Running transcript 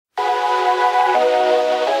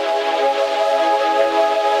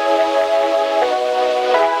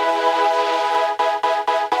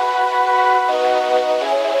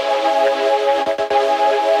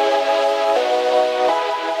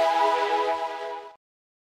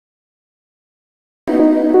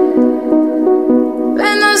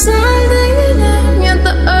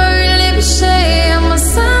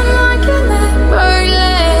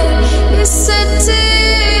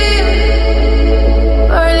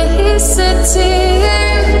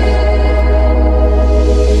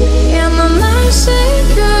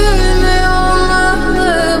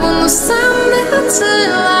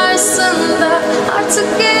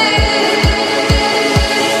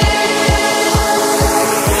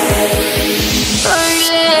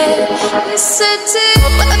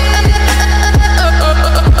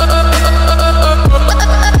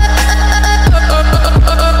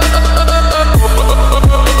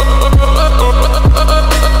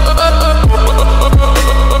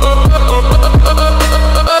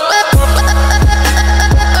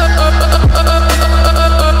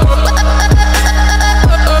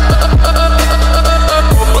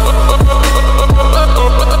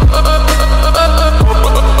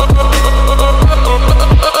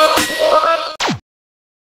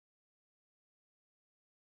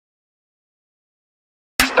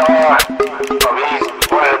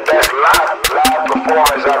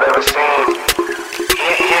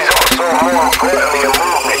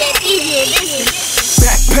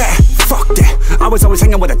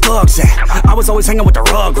hugs at? I was always hanging with the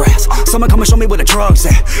rugrats. Someone come and show me where the drugs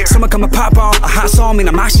at. Someone come and pop off a hot song,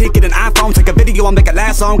 mean my shit, get an iPhone, take a video, I'll make it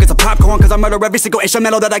last song, get some popcorn, cause I murder every single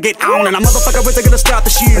instrumental that I get on. And I'm motherfucker with gonna start the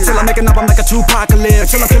shit until I'm making up, I'm like a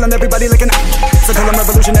Tupacalypse. Until I'm killing everybody like an until I'm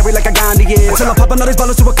revolutionary like a Gandhi is. Until I'm popping all these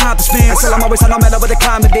ballers to accomplishments. Until I'm always on no matter what the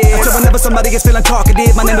climate is. Until whenever somebody is feeling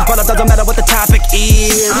talkative, my name is brother, doesn't matter what the topic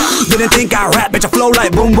is. Didn't think I rap, bitch, I flow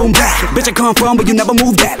like boom boom back. Bitch, I come from where you never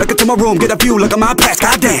move that. Look into my room, get a view, look at my past.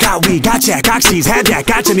 Goddamn, got weed, got jack, got cheese, had that,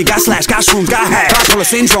 got Jimmy, got slash, got shrooms, got hash. Bipolar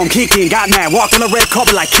syndrome, kick in, got mad, walked on the red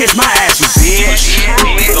carpet like kiss my ass, you bitch.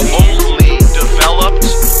 The only developed,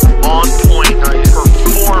 on point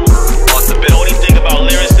performer on the bill. Only thing about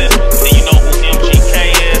lyricists, do you know who MGK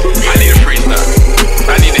is? I need a freestyle.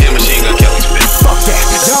 I need to hear Machine Gun Kelly spit. Fuck that,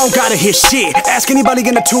 y'all don't gotta hear shit. Ask anybody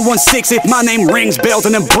in the 216 if my name rings bells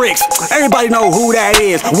and them bricks. Everybody know who that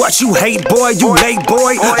is. What you hate, boy? You late,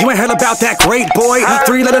 boy? You ain't heard about that great boy?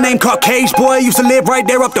 3-letter name called Cage Boy. Used to live right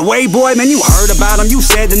there up the way, boy. Man, you heard about him, you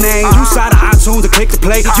said the name. You saw the iTunes and click the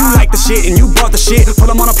play. You like the shit and you bought the shit. Put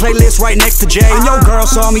them on a playlist right next to Jay. And your girl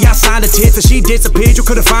saw me, I signed the tits and she disappeared. You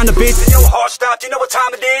couldn't find a bitch and your heart stopped. You know what time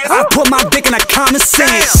it is? I put my dick in a common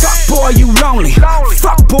sense. Fuck boy, you lonely.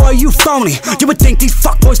 Fuck boy, you phony. You would think these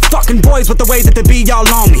fuck boys fucking boys with the way that they be y'all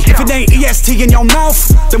on me. If it ain't EST in your mouth,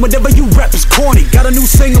 then whatever you rap is corny. Got a new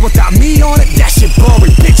single without me on it, that shit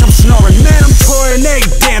boring. Bitch, I'm snoring, man, I'm touring every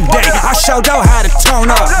damn day. I showed y'all how to turn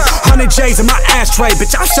up. 100 J's in my ashtray,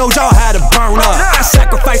 bitch, I showed y'all how to burn up. I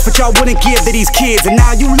sacrificed what y'all wouldn't give to these kids, and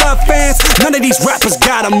now you love fans. None of these rappers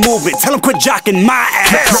gotta move it. Tell them quit jocking my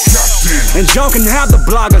ass. And y'all can have the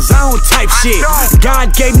bloggers, I don't type shit.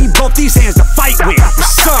 God gave me both these hands to fight with.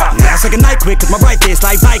 What's up? Now it's like a night quick, cause my right fist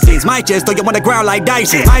like Vikings. Might just throw you on the ground like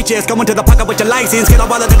Dyson. Might just go into the pocket with your license. Get a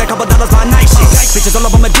wallet and a couple dollars by night shit. Like bitches all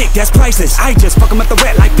over my dick, that's priceless. I just fuck them at the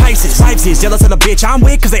wet like Pisces. Vibes is jealous of the bitch I'm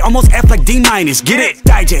with, cause they almost F like D-. Get it?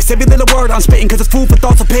 Digest every little word I'm spitting, cause it's food for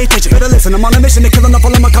thought, so pay attention. Better listen, I'm on a mission to kill enough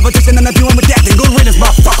all of my competition, and I'm doing with that, then good riddance,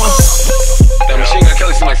 motherfucker. That Machine Gun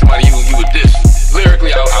Kelly seems like somebody you would diss.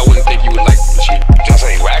 Lyrically, I wouldn't think you would like Machine. Y'all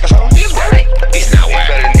say he's whack or something? He's whack. He's not whack.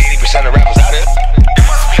 He's better than 80% of rappers out there. It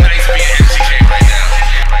must be nice to be an MGK right now.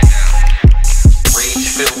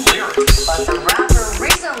 Rage-filled lyrics. But the rapper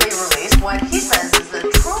recently released what he says is a